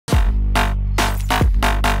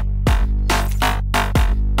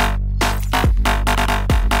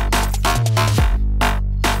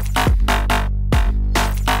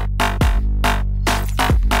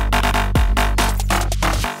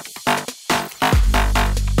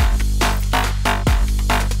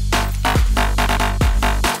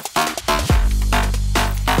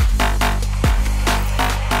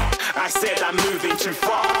like moving too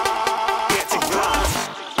far. Get to glass.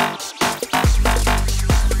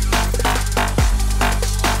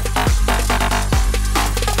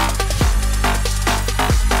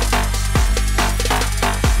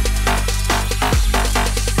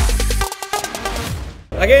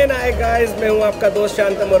 Again hi guys, मैं हूं आपका दोस्त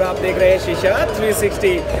शांतम और आप देख रहे हैं शीशा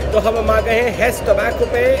 360। तो हम आ गए हैं हेज टोबैको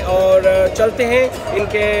पे और चलते हैं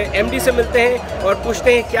इनके एमडी से मिलते हैं और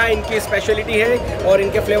पूछते हैं क्या इनकी स्पेशलिटी है और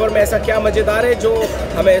इनके फ्लेवर में ऐसा क्या मज़ेदार है जो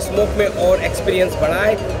हमें स्मोक में और एक्सपीरियंस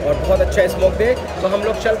बढ़ाए और बहुत अच्छा स्मोक दे। तो हम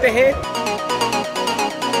लोग चलते हैं।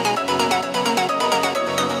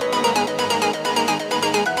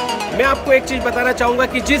 मैं आपको एक चीज़ बताना चाहूँगा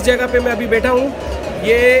कि जिस जगह पे मैं अभी बैठा हूँ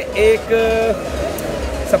ये एक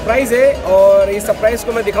सरप्राइज़ है और इस सरप्राइज़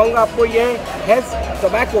को मैं दिखाऊंगा आपको। ये हेज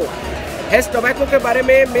टोबैको। हेज टोबैको के बारे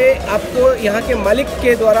में मैं आपको यहाँ के मालिक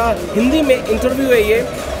के द्वारा हिंदी में इंटरव्यू है ये,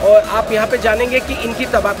 और आप यहाँ पे जानेंगे कि इनकी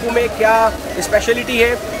तंबाकू में क्या स्पेशलिटी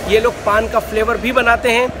है। ये लोग पान का फ्लेवर भी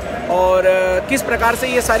बनाते हैं और किस प्रकार से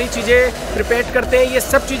ये सारी चीज़ें प्रिपेयर करते हैं, ये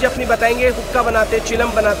सब चीज़ें अपनी बताएंगे। हुक्का बनाते हैं,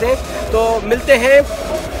 चिलम बनाते हैं। तो मिलते हैं।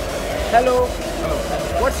 Hello,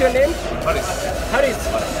 what's your name? Haze.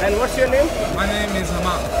 And what's your name? My name is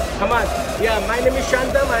Hamad. Yeah, my name is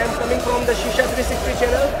Shantam. I am coming from the Shisha 360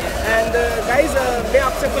 channel. And guys, मैं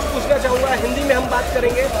आपसे कुछ पूछना चाहूँगा। हिंदी में हम बात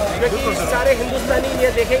करेंगे क्योंकि सारे हिंदुस्तानी ये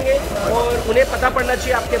देखेंगे और उन्हें पता पड़ना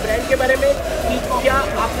चाहिए आपके ब्रांड के बारे में कि क्या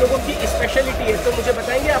आप लोगों की स्पेशलिटी है। तो मुझे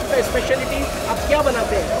बताएंगे आपका स्पेशलिटी, आप क्या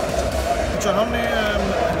बनाते हैं? अच्छा, हमने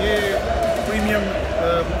ये प्रीमियम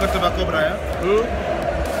हुक्का टोबैको बनाया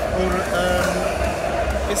और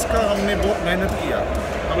इसका हमने बहुत मेहनत किया।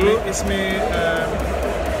 हमने इसमें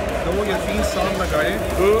 2 या 3 साल लगाए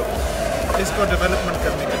इसको डेवलपमेंट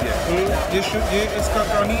करने के लिए। ये इसका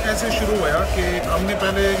कहानी ऐसे शुरू हुआ कि हमने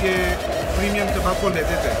पहले ये प्रीमियम टोबैको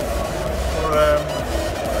लेते थे और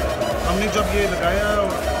हमने जब ये लगाया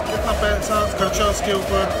और कितना पैसा खर्चा उसके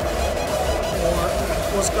ऊपर, और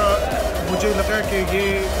उसका मुझे लगा कि ये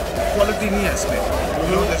क्वालिटी नहीं है इसमें,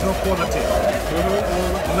 there's no quality,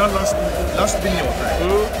 ना लास्ट भी नहीं होता है।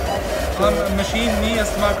 हम मशीन नहीं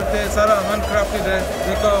इस्तेमाल करते, सारा हैंड क्राफ्टेड है।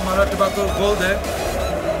 देखो हमारा टोबैको गोल्ड है।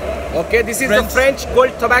 Okay, this is the French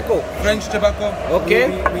gold tobacco. French tobacco. Okay.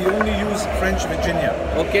 We only use French Virginia.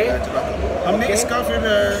 Okay. Tobacco. हमने इसका फिर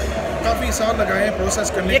काफ़ी साल लगाए हैं प्रोसेस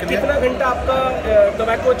करने के लिए। कितना घंटा आपका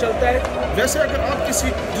टोबैको चलता है? वैसे अगर आप किसी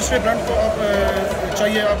दूसरे ब्रांड को आप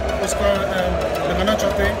चाहिए, आप उसका लगाना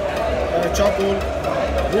चाहते हैं चारकोल,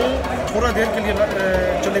 वो थोड़ा देर के लिए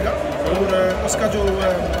चलेगा और उसका जो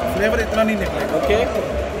फ्लेवर इतना नहीं निकलेगा। ओके।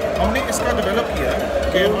 हमने इसका डेवलप किया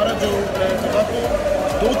कि हमारा जो टोबैको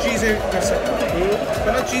 2 चीज़ें कर सकता है।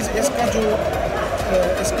 पहला चीज़ इसका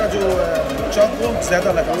जो चारकोल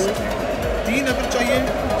ज़्यादा लगा सकते हैं। 3 अगर चाहिए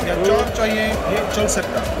या 4 चाहिए ये चल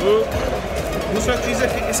सकता है। दूसरा चीज़ है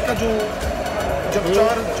कि इसका जो जब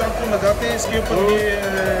 4 चाकू लगाते हैं इसके ऊपर ये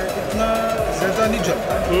इतना ज़्यादा नहीं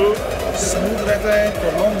जलता है, स्मूथ रहता है, तो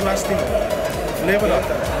लॉन्ग लास्टिंग फ्लेवर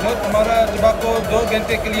आता है। हमारा टोबैको 2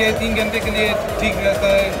 घंटे के लिए 3 घंटे के लिए ठीक रहता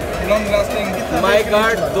है, लॉन्ग लास्टिंग। माय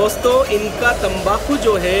गॉड दोस्तों, इनका तंबाकू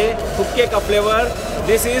जो है हुक्के का फ्लेवर,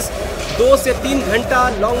 दिस इज़ 2 से 3 घंटा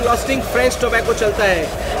लॉन्ग लास्टिंग फ्रेंच टोबैको चलता है।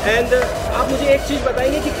 एंड आप मुझे एक चीज़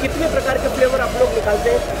बताएंगे कि कितने प्रकार के फ्लेवर आप लोग निकालते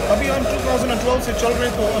हैं? अभी हम 2012 से चल रहे,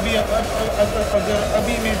 तो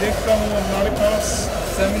अभी मैं देखता हूँ हमारे पास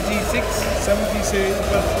 70 से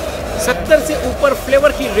ऊपर 70 से ऊपर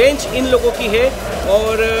फ्लेवर की रेंज इन लोगों की है।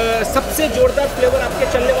 और सबसे जोरदार फ्लेवर आपके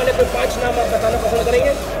चलने वाले कोई 5 नाम आप बताना पसंद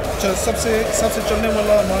करेंगे? अच्छा, सबसे चलने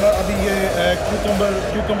वाला हमारा अभी ये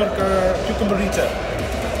क्यूकम्बर रीच है।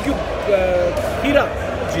 खीरा?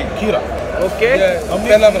 जी, खीरा। ओके। हमने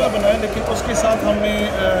पहला बनाया, लेकिन उसके साथ हमने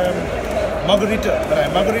मार्गरीटा बनाया।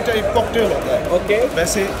 मार्गरीटा एक कॉकटेल होता है। ओके।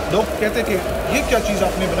 वैसे लोग कहते हैं कि ये क्या चीज़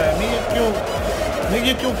आपने बनाया, मैं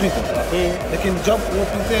ये क्यों खरीदूँ, लेकिन जब वो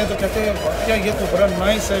पीते हैं तो कहते हैं क्या ये तो बड़ा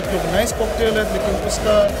नाइस है, क्यों नाइस कॉकटेल है, लेकिन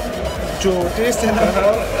उसका जो टेस्ट है ना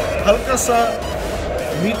हल्का सा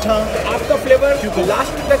मीठा। आपका फ्लेवर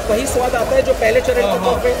लास्ट तक वही स्वाद आता है जो पहले चरण के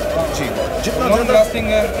तौर पे? जी, जितना लॉन्ग लास्टिंग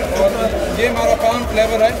है। और ये हमारा पान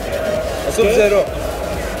फ्लेवर है Sub-Zero।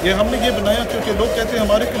 ये हमने ये बनाया क्योंकि लोग कहते हैं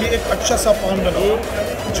हमारे के लिए एक अच्छा सा पान बनाओ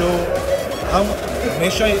जो हम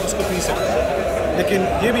हमेशा ही उसको पी सकते हैं, लेकिन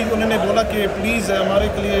ये भी उन्होंने बोला कि प्लीज़ हमारे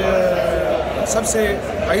के लिए सबसे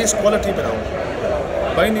हाईएस्ट क्वालिटी बनाओ।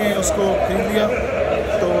 भाई ने उसको खरीद लिया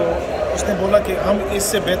तो उसने बोला कि हम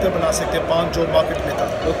इससे बेहतर बना सकते हैं पान जो मार्केट में था।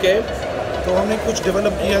 ओके। तो हमने कुछ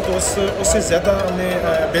डेवलप किया तो उससे ज़्यादा हमने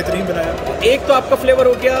बेहतरीन बनाया। एक तो आपका फ्लेवर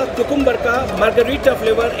हो गया कुकुम्बर का मार्गरीटा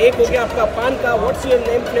फ्लेवर, एक हो गया आपका पान का। व्हाट्स योर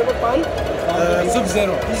नेम फ्लेवर पान?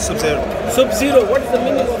 Sub-Zero। Sub-Zero। Sub-Zero, what is the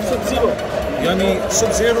meaning of Sub-Zero? यानी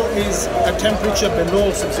sub-zero is a temperature below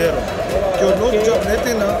sub-zero. जो लोग जब लेते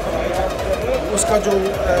हैं ना, उसका जो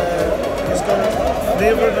इसका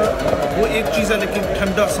फ्लेवर वो एक चीज़ है लेकिन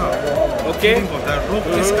ठंडा सा फीलिंग होता है। लोग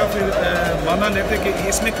इसका फिर माना लेते हैं कि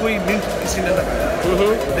इसमें कोई मिंट किसी ने लगाया,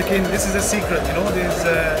 लेकिन this is a secret, you know,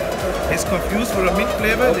 it's confused for a mint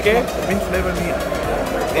flavor, लेकिन mint flavor नहीं है।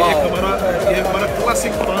 ये हमारा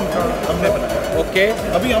क्लासिक पान का हमने बनाया।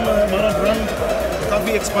 अभी हमारा ब्रांड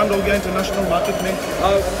काफ़ी एक्सपांड हो गया इंटरनेशनल मार्केट में।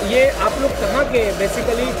 ये आप लोग कहाँ के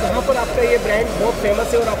बेसिकली, कहाँ पर आपका ये ब्रांड बहुत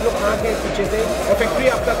फेमस है और आप लोग कहाँ के पीछे से, और फैक्ट्री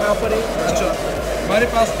आपका कहाँ पर है? अच्छा, हमारे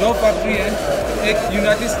पास 2 फैक्ट्री है, एक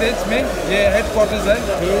यूनाइटेड स्टेट्स में ये हेडक्वार्टर्स है,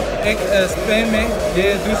 एक स्पेन में ये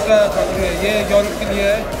दूसरा फैक्ट्री है, ये यूरोप के लिए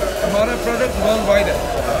है। हमारा प्रोडक्ट वर्ल्ड वाइड है।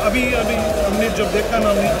 अभी हमने जब देखा ना,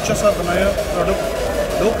 हमने अच्छा सा बनाया प्रोडक्ट,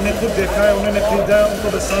 लोग ने खुद देखा है, उन्होंने खरीदा है,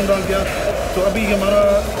 उनको पसंद आ गया, तो अभी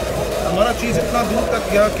हमारा चीज़ इतना दूर तक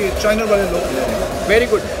गया कि चाइना वाले लोग ले रहे हैं। Very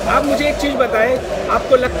good. आप मुझे एक चीज़ बताएं,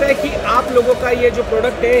 आपको लगता है कि आप लोगों का ये जो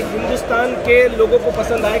प्रोडक्ट है हिंदुस्तान के लोगों को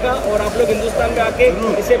पसंद आएगा और आप लोग हिंदुस्तान में आके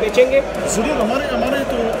इसे बेचेंगे? ज़रूर। हमारे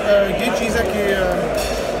तो ये चीज़ है कि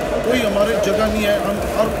कोई हमारे जगह नहीं है, हम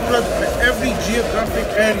और पूरा एवरी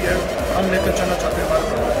जियोग्राफिक एरिया हम लेकर जाना चाहते हैं।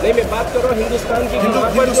 नहीं, मैं बात कर रहा हूँ हिंदुस्तान की,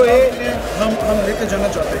 वहाँ पर जो है हम लेकर जाना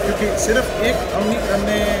चाहते हैं, क्योंकि सिर्फ एक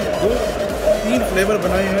हमने 2-3 फ्लेवर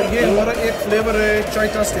बनाए हैं। ये हमारा एक फ्लेवर है चाय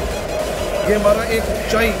टास्टिक, ये हमारा एक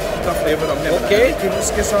चाय का फ्लेवर हमने बनाया। फिर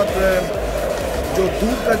उसके साथ जो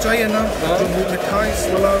दूध का चाय है ना, जो मिठाई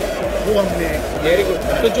वाला, वो हमने। Very good.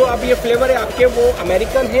 तो जो अब ये फ्लेवर है आपके, वो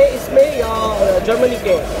अमेरिकन है इसमें या जर्मनी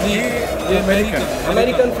के? ये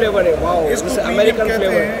अमेरिकन फ्लेवर है। Wow, American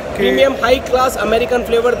flavour, premium high class American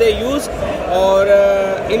flavour दे यूज़। और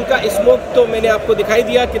इनका स्मोक तो मैंने आपको दिखाई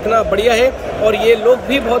दिया कितना बढ़िया है, और ये लोग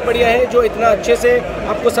भी बहुत बढ़िया है जो इतना अच्छे से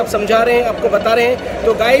आपको सब समझा रहे हैं, आपको बता रहे हैं।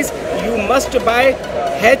 तो guys, you must buy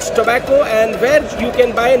Haze tobacco, and where you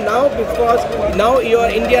can buy now, because now your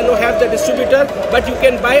India no have the distributor, but you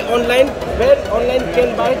can buy online. Where online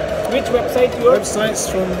can buy? Which website? Your websites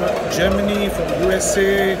from Germany, from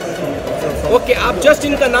USA. Okay, आप just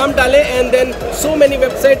इनका नाम डालें and then so many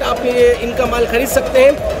website आप इनका माल खरीद सकते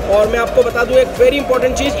हैं। और मैं आपको बता दूं एक वेरी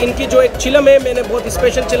इंपॉर्टेंट चीज़, इनकी जो एक चिलम है, मैंने बहुत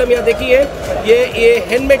स्पेशल चिलम यहाँ देखी है, ये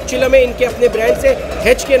हैंडमेड चिलम है इनके अपने ब्रांड से,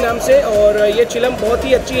 हेज के नाम से, और ये चिलम बहुत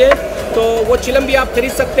ही अच्छी है। तो वो चिलम भी आप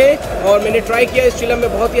खरीद सकते हैं, और मैंने ट्राई किया, इस चिलम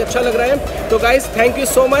में बहुत ही अच्छा लग रहा है। तो guys, thank you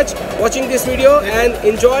so much watching this video and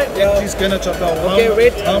enjoy. एक चीज़ कहना चाहता हूँ, ओके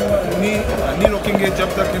वेट, हम नहीं रोकेंगे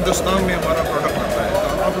जब तक हिंदुस्तान में हमारा प्रोडक्ट आता है।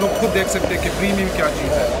 आप लोग खुद देख सकते हैं कि प्रीमियम क्या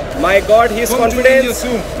चीज़ है। माई God, his confidence,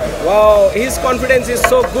 wow, his confidence is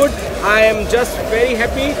so good. I am just very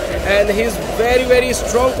happy and he is very very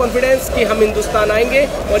strong confidence कि हम हिंदुस्तान आएंगे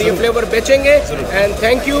और ये फ्लेवर बेचेंगे। And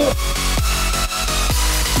thank you.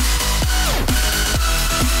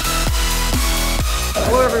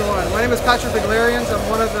 Hello everyone, my name is Patrick Biglarians. I'm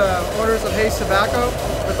one of the owners of Haze Tobacco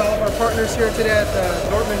with all of our partners here today at the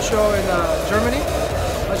Dortmund show in Germany.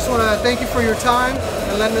 I just want to thank you for your time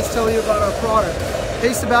and letting us tell you about our product.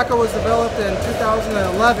 Haze Tobacco was developed in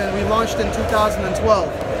 2011. We launched in 2012.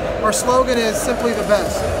 Our slogan is simply the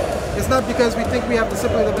best. It's not because we think we have the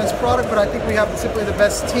simply the best product, but I think we have the simply the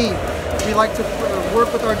best team. We like to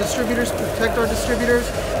work with our distributors, protect our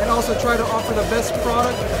distributors, and also try to offer the best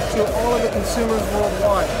product to all of the consumers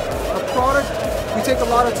worldwide. Our product, we take a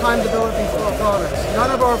lot of time developing our products.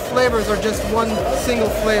 None of our flavors are just one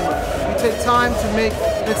single flavor. We take time to make,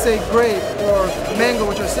 let's say, grape or mango,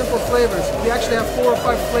 which are simple flavors. We actually have 4 or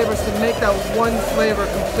 5 flavors to make that one flavor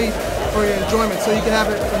complete for your enjoyment. So you can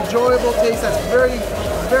have an enjoyable taste that's very,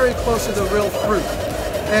 very close to the real fruit.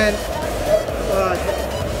 And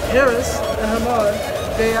Haze and Hamad,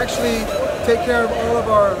 they actually take care of all of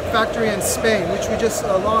our factory in Spain, which we just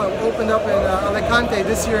opened up in Alicante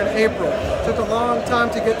this year in April. Took a long time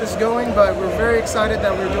to get this going, but we're very excited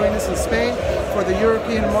that we're doing this in Spain for the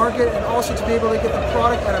European market, and also to be able to get the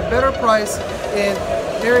product at a better price in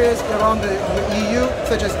areas around the EU,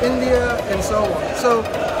 such as India and so on. So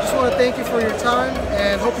just want to thank you for your time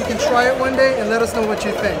and hope you can try it one day and let us know what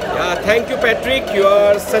you think. Yeah, thank you Patrick, you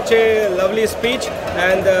are such a lovely speech,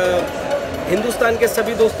 and Hindustan के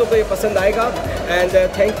सभी दोस्तों को ये पसंद आएगा। And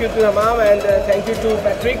thank you to Hamam and thank you to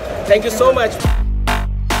Patrick, thank you so much.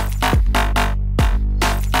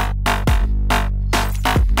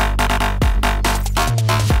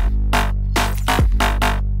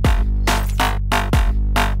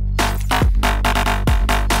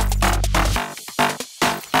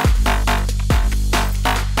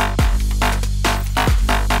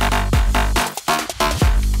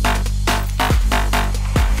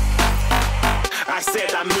 I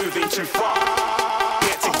said I'm moving too far.